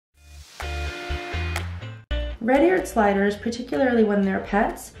Red-eared sliders, particularly when they're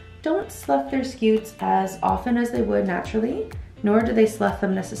pets, don't slough their scutes as often as they would naturally, nor do they slough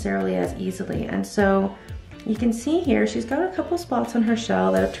them necessarily as easily. And so you can see here, she's got a couple spots on her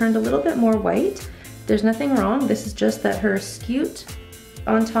shell that have turned a little bit more white. There's nothing wrong. This is just that her scute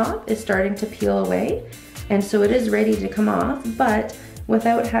on top is starting to peel away. And so it is ready to come off, but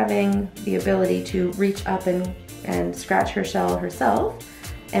without having the ability to reach up and scratch her shell herself,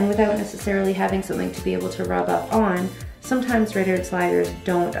 and without necessarily having something to be able to rub up on, sometimes red-eared sliders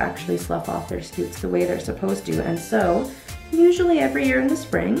don't actually slough off their scutes the way they're supposed to. And so, usually every year in the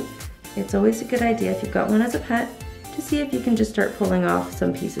spring, it's always a good idea if you've got one as a pet to see if you can just start pulling off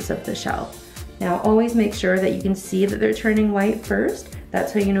some pieces of the shell. Now, always make sure that you can see that they're turning white first.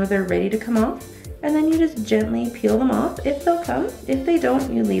 That's how you know they're ready to come off. And then you just gently peel them off if they'll come. If they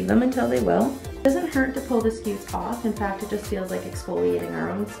don't, you leave them until they will. It doesn't hurt to pull the scutes off. In fact, it just feels like exfoliating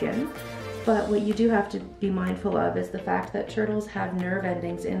our own skin. But what you do have to be mindful of is the fact that turtles have nerve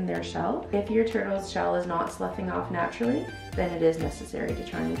endings in their shell. If your turtle's shell is not sloughing off naturally, then it is necessary to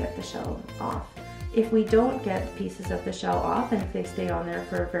try and get the shell off. If we don't get pieces of the shell off, and if they stay on there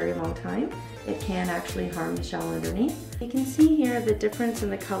for a very long time, it can actually harm the shell underneath. You can see here the difference in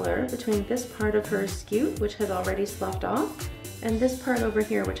the color between this part of her scute, which has already sloughed off, and this part over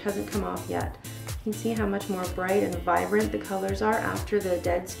here, which hasn't come off yet. You can see how much more bright and vibrant the colors are after the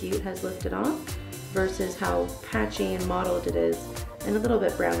dead scute has lifted off versus how patchy and mottled it is and a little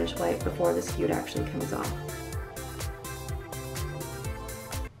bit brownish white before the scute actually comes off.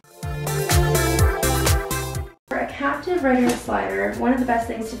 For a captive red-eared slider, one of the best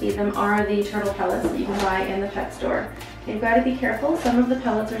things to feed them are the turtle pellets that you can buy in the pet store. You've got to be careful. Some of the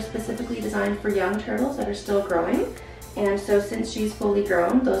pellets are specifically designed for young turtles that are still growing. And so since she's fully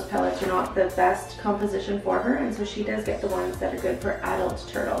grown, those pellets are not the best composition for her, and so she does get the ones that are good for adult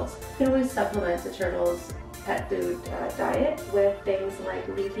turtles. You can always supplement the turtle's pet food diet with things like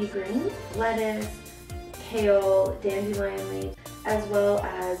leafy greens, lettuce, kale, dandelion leaves, as well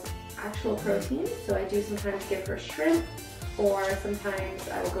as actual protein. So I do sometimes give her shrimp, or sometimes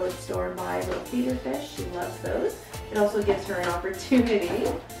I will go to the store and buy little feeder fish. She loves those. It also gives her an opportunity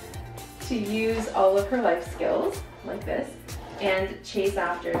to use all of her life skills like this and chase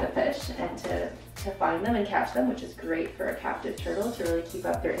after the fish and to find them and catch them, which is great for a captive turtle to really keep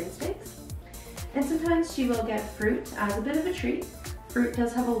up their instincts. And sometimes she will get fruit as a bit of a treat. Fruit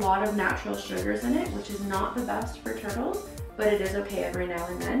does have a lot of natural sugars in it, which is not the best for turtles, but it is okay every now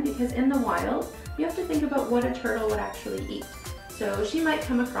and then, because in the wild, you have to think about what a turtle would actually eat. So she might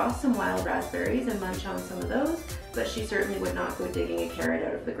come across some wild raspberries and munch on some of those, but she certainly would not go digging a carrot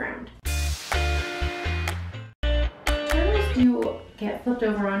out of the ground. Turtles do get flipped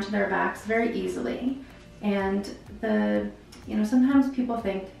over onto their backs very easily, and sometimes people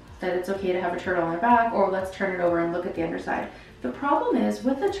think that it's okay to have a turtle on their back, or let's turn it over and look at the underside. The problem is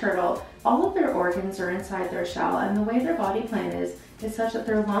with a turtle, all of their organs are inside their shell, and the way their body plan is such that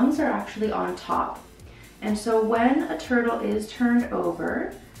their lungs are actually on top. And so when a turtle is turned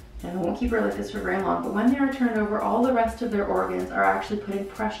over, and we won't keep her like this for very long, but when they are turned over, all the rest of their organs are actually putting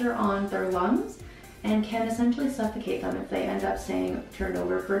pressure on their lungs and can essentially suffocate them if they end up staying turned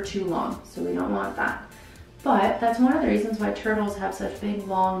over for too long. So we don't want that. But that's one of the reasons why turtles have such big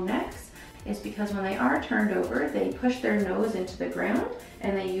long necks, is because when they are turned over, they push their nose into the ground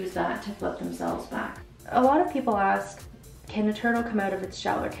and they use that to flip themselves back. A lot of people ask, can a turtle come out of its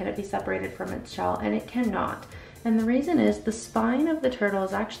shell, or can it be separated from its shell? And it cannot. And the reason is the spine of the turtle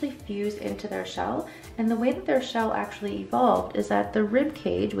is actually fused into their shell, and the way that their shell actually evolved is that the rib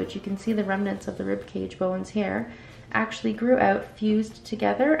cage, which you can see the remnants of the rib cage bones here, actually grew out, fused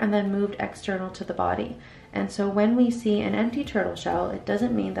together, and then moved external to the body. And so when we see an empty turtle shell, it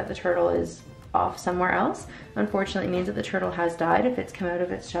doesn't mean that the turtle is off somewhere else. Unfortunately, it means that the turtle has died if it's come out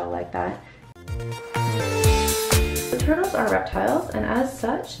of its shell like that. Turtles are reptiles, and as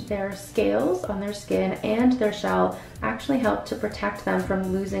such, their scales on their skin and their shell actually help to protect them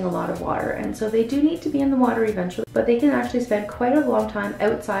from losing a lot of water. And so they do need to be in the water eventually, but they can actually spend quite a long time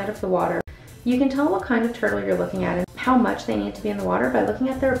outside of the water. You can tell what kind of turtle you're looking at and how much they need to be in the water by looking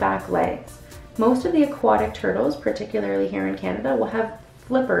at their back legs. Most of the aquatic turtles, particularly here in Canada, will have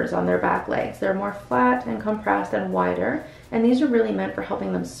flippers on their back legs. They're more flat and compressed and wider, and these are really meant for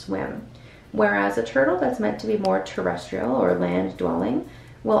helping them swim. Whereas a turtle that's meant to be more terrestrial or land dwelling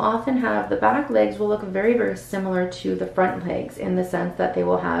will often have, the back legs will look very, very similar to the front legs, in the sense that they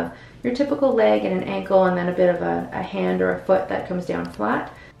will have your typical leg and an ankle and then a bit of a hand or a foot that comes down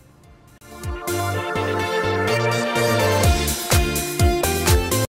flat.